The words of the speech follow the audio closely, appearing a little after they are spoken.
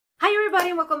everybody,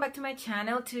 and welcome back to my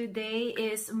channel. Today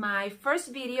is my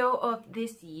first video of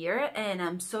this year and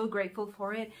I'm so grateful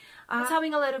for it. I was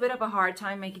having a little bit of a hard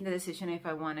time making the decision if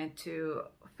I wanted to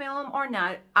film or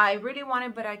not. I really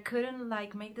wanted, but I couldn't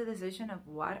make the decision of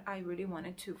what I really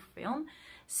wanted to film.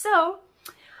 So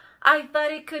I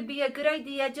thought it could be a good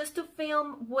idea just to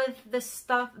film with the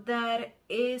stuff that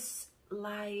is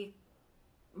like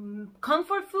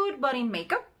comfort food but in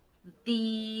makeup.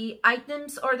 The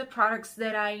items or the products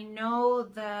that I know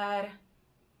that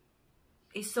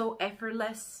is so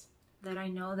effortless, that I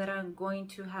know that I'm going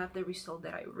to have the result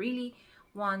that I really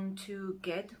want to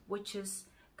get, which is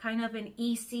kind of an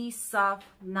easy, soft,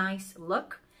 nice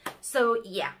look. So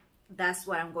yeah, that's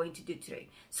what I'm going to do today.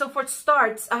 So for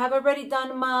starts, I have already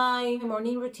done my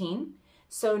morning routine.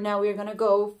 So now we're gonna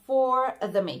go for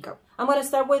the makeup. I'm gonna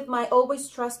start with my always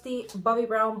trusty Bobbi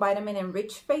Brown Vitamin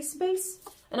Enrich face base.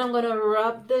 And I'm gonna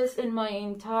rub this in my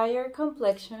entire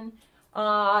complexion.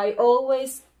 I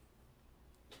always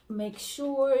make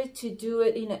sure to do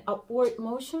it in an upward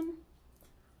motion.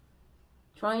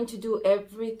 Trying to do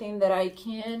everything that I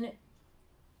can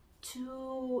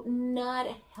to not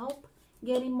help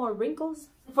getting more wrinkles.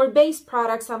 For base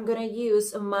products, I'm gonna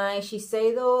use my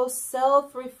Shiseido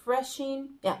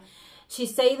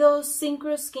Shiseido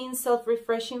Synchro Skin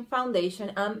Self-Refreshing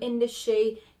Foundation. I'm in the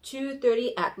shade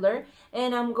 230 Adler,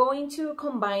 and I'm going to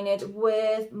combine it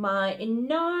with my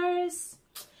Nars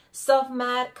Soft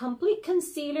Matte Complete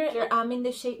Concealer. I'm in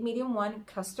the shade medium 1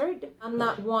 Custard. I'm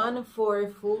not one for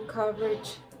full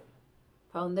coverage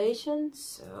foundation,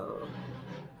 so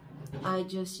I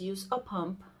just use a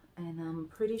pump, and I'm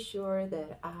pretty sure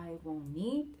that I won't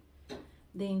need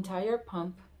the entire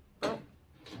pump, but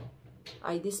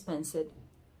I dispense it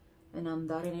and I'm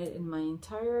dotting it in my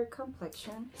entire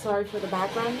complexion. Sorry for the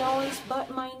background noise, but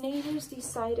my neighbors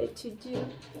decided to do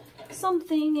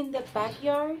something in the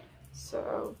backyard.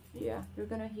 So yeah, you're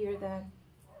gonna hear that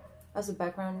as a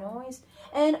background noise.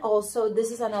 And also,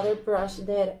 this is another brush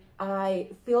that I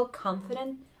feel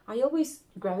confident. I always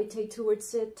gravitate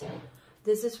towards it.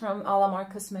 This is from Alamar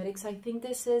Cosmetics. I think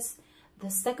this is the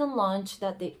second launch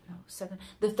that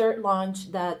the third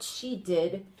launch that she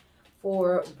did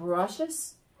for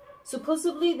brushes.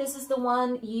 Supposedly this is the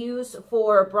one used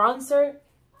for bronzer.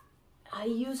 I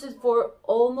use it for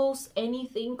almost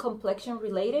anything complexion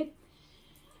related,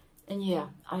 and yeah,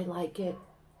 I like it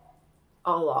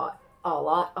a lot,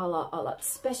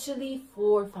 especially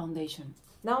for foundation.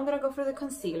 Now I'm gonna go for the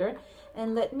concealer,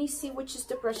 and let me see which is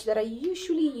the brush that I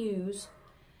usually use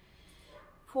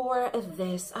for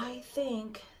this. I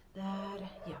think that,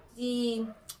 yeah, the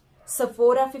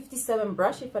Sephora 57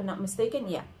 brush, if I'm not mistaken.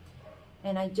 Yeah,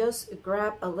 and I just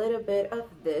grab a little bit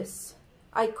of this.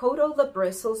 I coat all the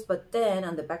bristles, but then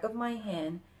on the back of my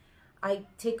hand I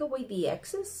take away the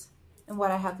excess, and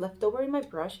what I have left over in my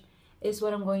brush is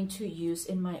what I'm going to use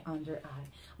in my under eye.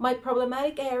 My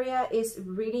problematic area is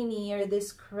really near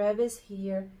this crevice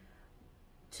here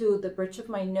to the bridge of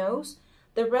my nose.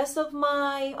 The rest of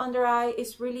my under eye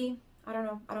is really, I don't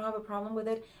know, I don't have a problem with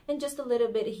it, and just a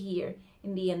little bit here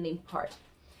in the ending part.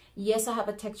 Yes, I have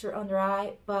a texture under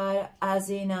eye, but as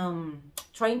in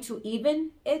trying to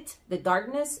even it, the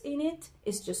darkness in it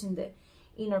is just in the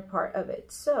inner part of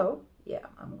it. So yeah,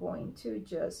 I'm going to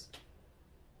just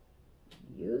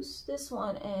use this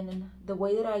one, and the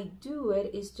way that I do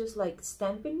it is just like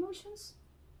stamping motions,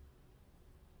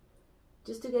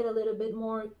 just to get a little bit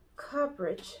more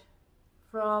coverage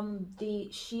from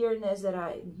the sheerness that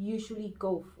I usually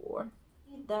go for.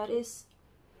 That is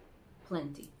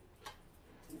plenty.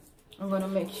 I'm gonna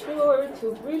make sure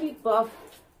to really buff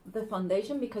the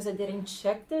foundation because I didn't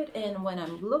check it, and when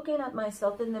I'm looking at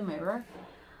myself in the mirror,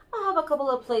 I have a couple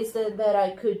of places that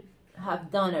I could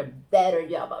have done a better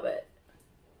job of it.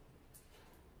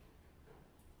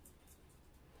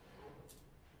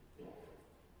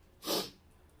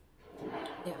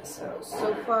 Yeah,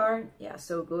 so far, yeah,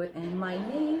 so good. And my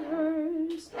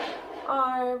neighbors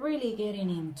are really getting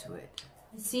into it.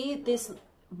 See this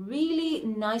really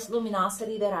nice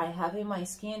luminosity that I have in my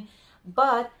skin,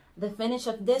 but the finish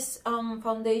of this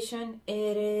foundation,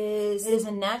 it is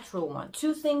a natural one.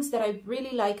 Two things that I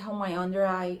really like how my under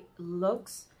eye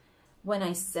looks when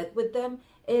I set with them,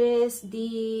 it is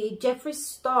the Jeffree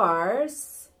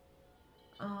Stars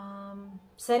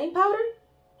setting powder,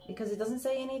 because it doesn't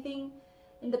say anything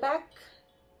in the back.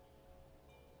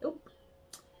 Oop.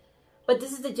 But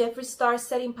this is the Jeffree Star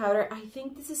setting powder. I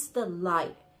think this is the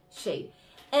light shade.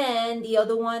 And the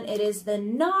other one, it is the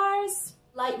Nars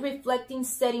Light Reflecting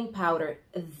Setting Powder.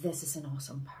 This is an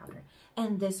awesome powder.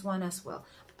 And this one as well.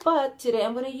 But today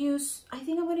I'm going to use, I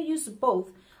think I'm going to use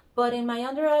both. But in my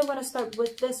under eye, I'm going to start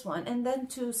with this one. And then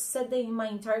to set my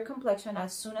entire complexion,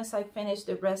 as soon as I finish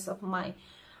the rest of my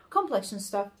complexion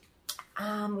stuff,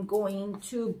 I'm going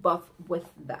to buff with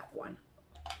that one.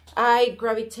 I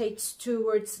gravitate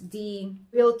towards the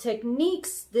Real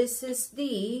Techniques. This is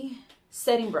the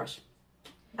setting brush.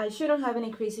 I shouldn't have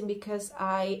any creasing because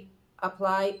I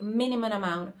apply minimum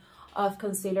amount of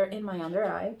concealer in my under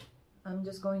eye. I'm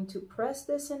just going to press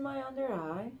this in my under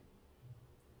eye.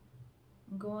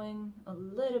 I'm going a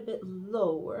little bit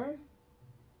lower,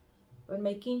 but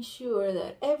making sure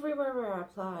that everywhere where I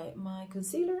apply my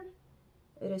concealer,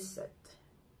 it is set.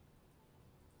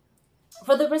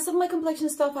 For the rest of my complexion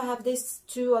stuff, I have these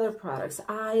two other products.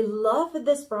 I love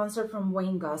this bronzer from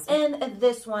Goss, and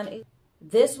this one.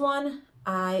 This one,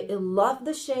 I love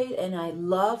the shade, and I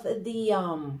love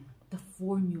the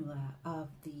formula of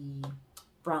the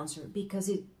bronzer because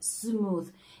it's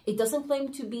smooth. It doesn't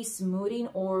claim to be smoothing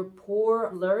or pore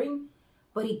blurring,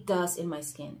 but it does in my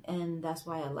skin, and that's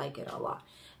why I like it a lot.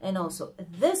 And also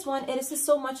this one, it isn't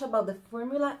so much about the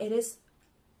formula, it is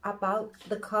about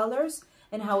the colors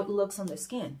and how it looks on the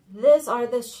skin. These are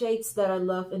the shades that I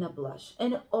love in a blush.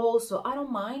 And also, I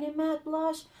don't mind a matte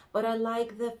blush, but I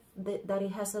like that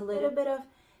it has a little bit of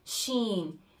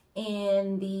sheen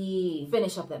in the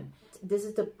finish of them. This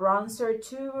is the bronzer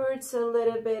towards a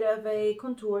little bit of a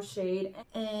contour shade.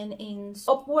 And in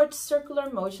upward circular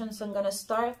motions, I'm gonna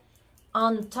start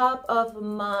on top of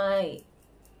my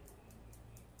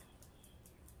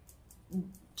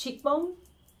cheekbone.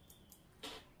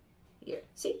 Here,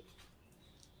 see?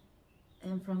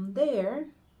 And from there,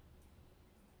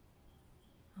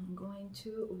 I'm going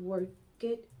to work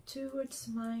it towards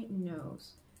my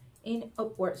nose in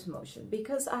upwards motion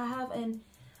because I have a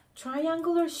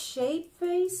triangular shape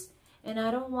face and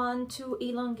I don't want to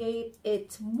elongate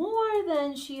it more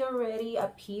than she already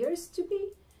appears to be.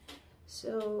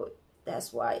 So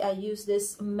that's why I use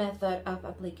this method of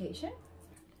application.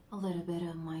 A little bit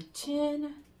of my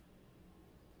chin,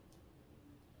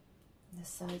 the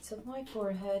sides of my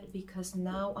forehead, because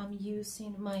now I'm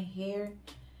using my hair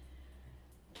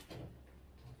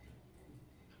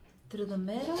through the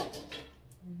middle,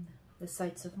 and the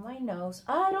sides of my nose.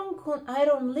 I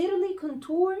don't literally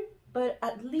contour, but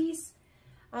at least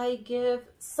I give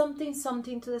something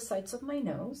to the sides of my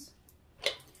nose.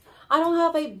 I don't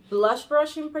have a blush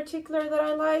brush in particular that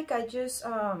I like. I just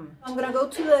I'm gonna go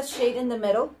to the shade in the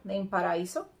middle named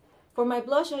Paraíso. For my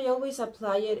blush, I always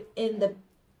apply it in the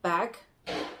back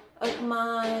of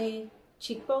my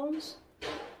cheekbones.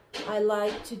 I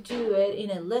like to do it in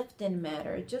a lifting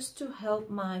manner just to help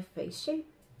my face shape.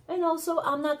 And also,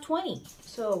 I'm not 20,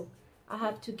 so I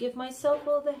have to give myself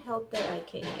all the help that I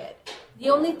can get. The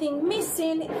only thing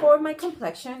missing for my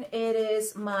complexion, it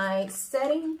is my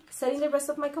setting the rest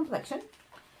of my complexion,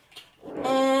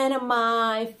 and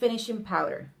my finishing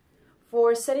powder.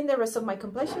 For setting the rest of my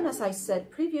complexion, as I said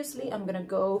previously, I'm gonna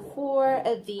go for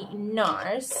the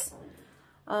Nars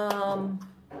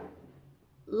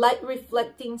light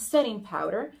reflecting setting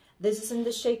powder. This is in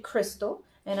the shade Crystal,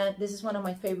 and this is one of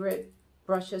my favorite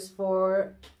brushes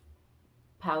for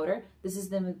powder. This is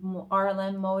the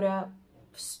Arlan Moda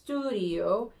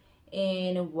Studio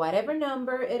in whatever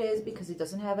number it is, because it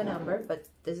doesn't have a number, but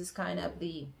this is kind of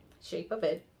the shape of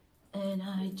it. And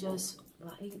I just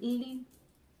lightly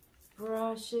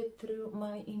brush it through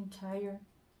my entire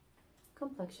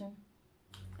complexion.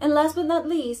 And last but not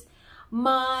least,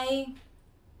 my,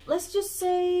 let's just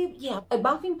say, yeah, a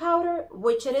buffing powder,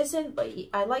 which it isn't, but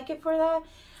I like it for that.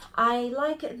 I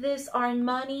like this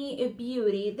Armani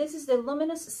Beauty. This is the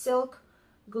Luminous Silk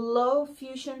Glow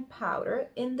Fusion Powder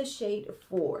in the shade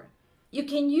 4. You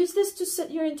can use this to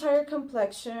set your entire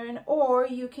complexion, or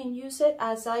you can use it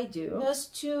as I do,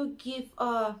 just to give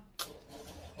a,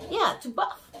 yeah, to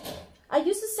buff. I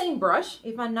use the same brush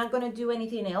if I'm not going to do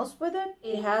anything else with it.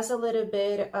 It has a little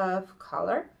bit of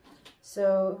color.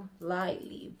 So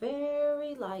lightly,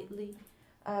 very lightly,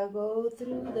 I go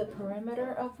through the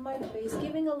perimeter of my face,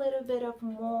 giving a little bit of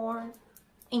more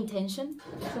intention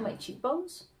to my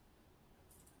cheekbones,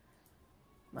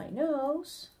 my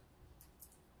nose,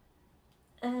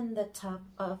 and the top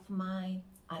of my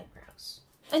eyebrows.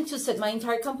 And to set my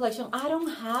entire complexion, I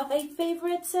don't have a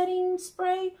favorite setting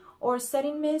spray or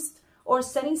setting mist or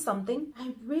setting something.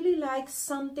 I really like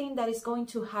something that is going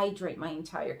to hydrate my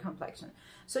entire complexion.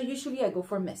 So usually I go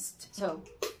for mist. So,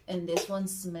 and this one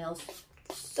smells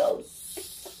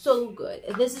so good.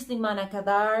 This is the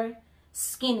Mannakadar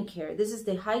skincare. This is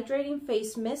the hydrating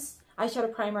face mist.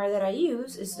 Eyeshadow primer that I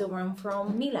use is the one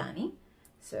from MIlani.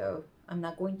 So I'm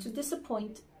not going to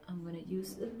disappoint. I'm going to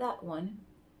use that one.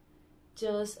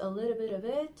 Just a little bit of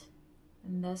it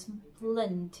and that's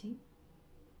plenty.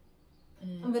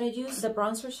 And I'm gonna use the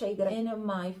bronzer shade that in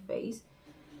my face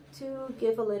to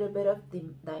give a little bit of the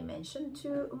dimension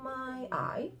to my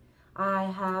eye. I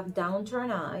have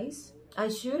downturned eyes. I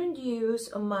shouldn't use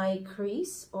my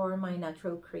crease or my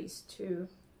natural crease to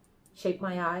shape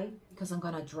my eye because I'm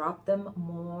gonna drop them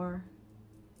more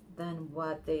than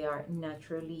what they are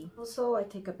naturally. Also, I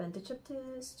take advantage of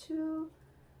this to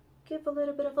give a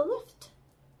little bit of a lift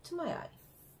to my eye.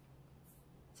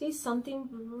 See, something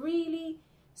really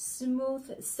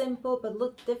smooth, simple, but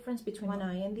look difference between one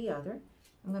eye and the other.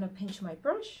 I'm gonna pinch my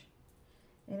brush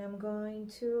and I'm going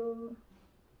to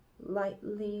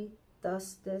lightly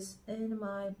dust this in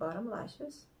my bottom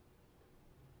lashes.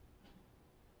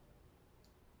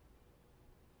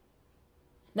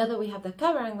 Now that we have the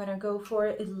cover, I'm gonna go for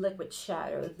a liquid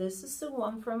shadow. This is the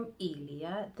one from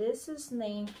Ilia. This is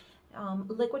named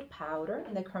Liquid Powder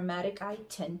in the Chromatic Eye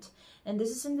Tint, and this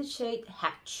is in the shade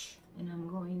Hatch. And I'm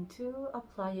going to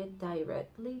apply it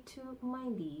directly to my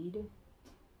lid.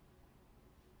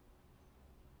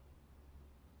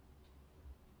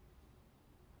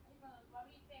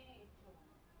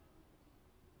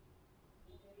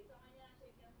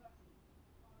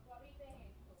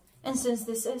 And since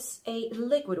this is a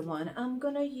liquid one, I'm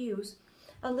gonna use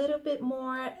a little bit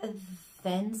more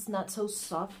dense, not so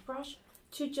soft brush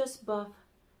to just buff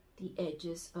the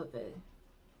edges of it.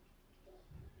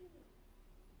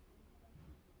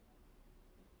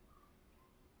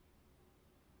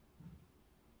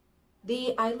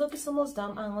 The eye look is almost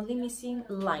done. I'm only missing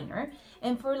liner.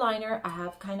 And for liner, I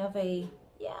have kind of a,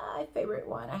 favorite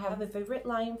one. I have a favorite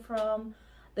line from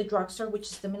the drugstore,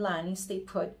 which is the MIlani Stay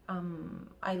Put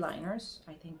eyeliners.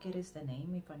 I think it is the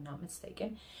name, if I'm not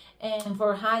mistaken. And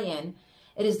for high-end,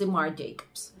 it is the Marc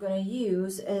Jacobs. I'm gonna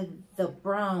use the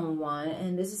brown one,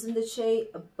 and this is in the shade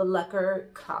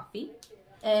Blackquer Coffee.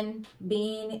 And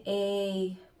being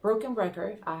a broken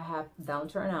record, I have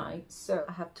downturned eyes, so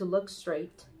I have to look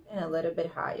straight and a little bit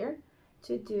higher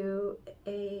to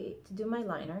do my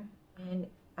liner, and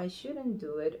I shouldn't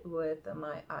do it with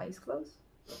my eyes closed.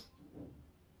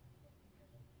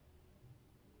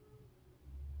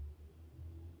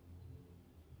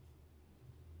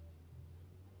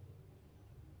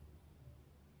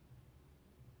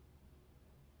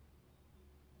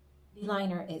 The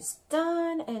liner is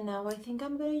done, and now I think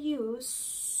I'm gonna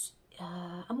use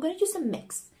a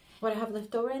mix. What I have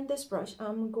left over in this brush,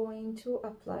 I'm going to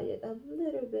apply it a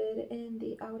little bit in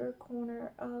the outer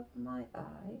corner of my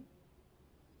eye.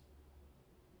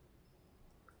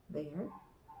 There.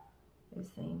 The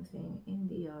same thing in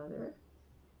the other.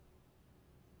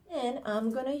 And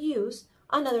I'm gonna use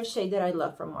another shade that I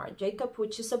love from Marc Jacobs,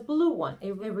 which is a blue one,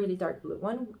 a really dark blue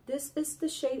one. This is the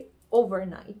shade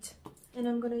Overnight. And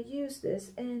I'm gonna use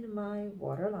this in my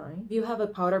waterline. If you have a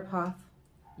powder puff,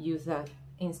 use that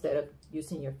instead of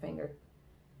using your finger.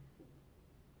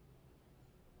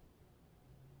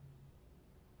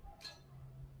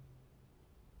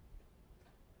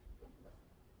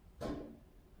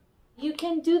 You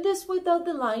can do this without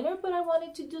the liner, but I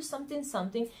wanted to do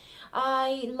something.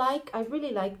 I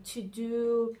really like to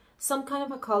do some kind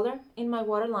of a color in my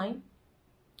waterline.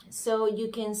 So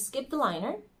you can skip the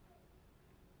liner,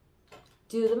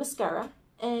 do the mascara,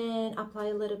 and apply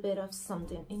a little bit of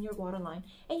something in your waterline,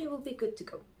 and you will be good to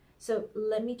go. So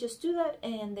let me just do that,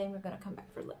 and then we're gonna come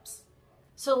back for lips.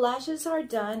 So lashes are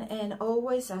done, and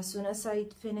always as soon as I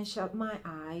finish up my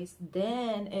eyes,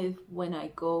 then when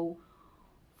I go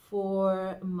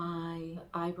for my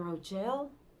eyebrow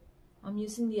gel, I'm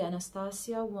using the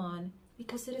Anastasia one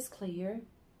because it is clear.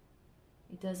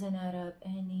 It doesn't add up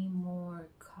any more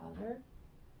color.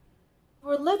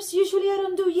 For lips, usually I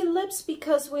don't do lips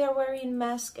because we are wearing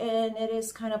mask and it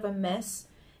is kind of a mess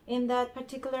in that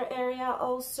particular area.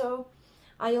 Also,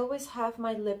 I always have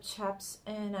my lip chaps,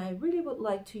 and I really would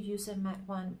like to use a matte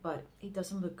one, but it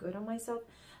doesn't look good on myself,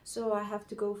 so I have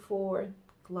to go for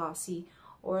glossy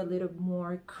or a little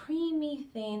more creamy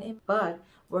thing. But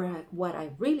what I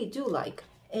really do like,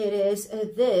 it is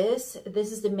this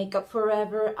is the Makeup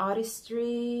Forever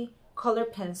Artistry color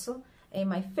pencil, and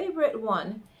my favorite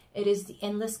one, it is the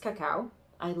Endless Cacao.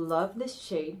 I love this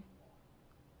shade.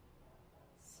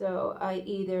 So I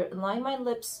either line my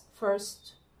lips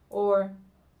first or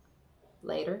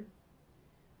later.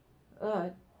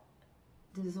 But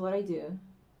this is what I do.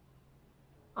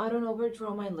 I don't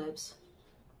overdraw my lips.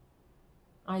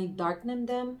 I darken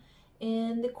them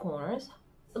in the corners.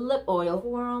 Lip oil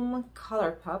from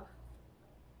Colourpop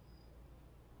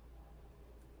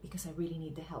because I really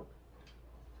need the help.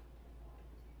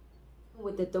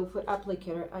 With the doe foot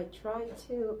applicator, I try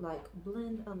to like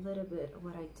blend a little bit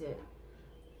what I did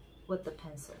with the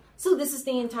pencil. So this is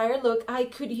the entire look. I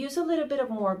could use a little bit of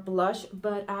more blush,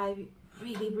 but I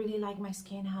really like my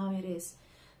skin how it is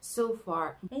so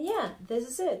far. And yeah, this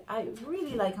is it. I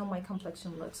really like how my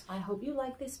complexion looks. I hope you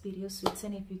like this video, sweets,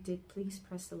 and if you did, please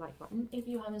press the like button. If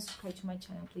you haven't subscribed to my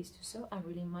channel, please do so. I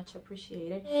really much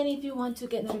appreciate it. And if you want to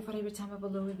get notified every time I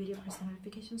upload a video, press the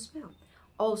notifications bell.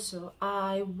 Also,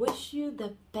 I wish you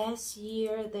the best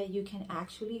year that you can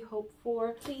actually hope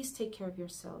for. Please take care of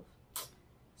yourself.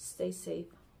 Stay safe.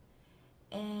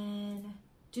 And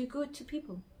do good to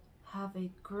people. Have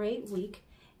a great week.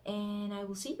 And I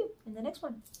will see you in the next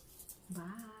one.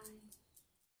 Bye.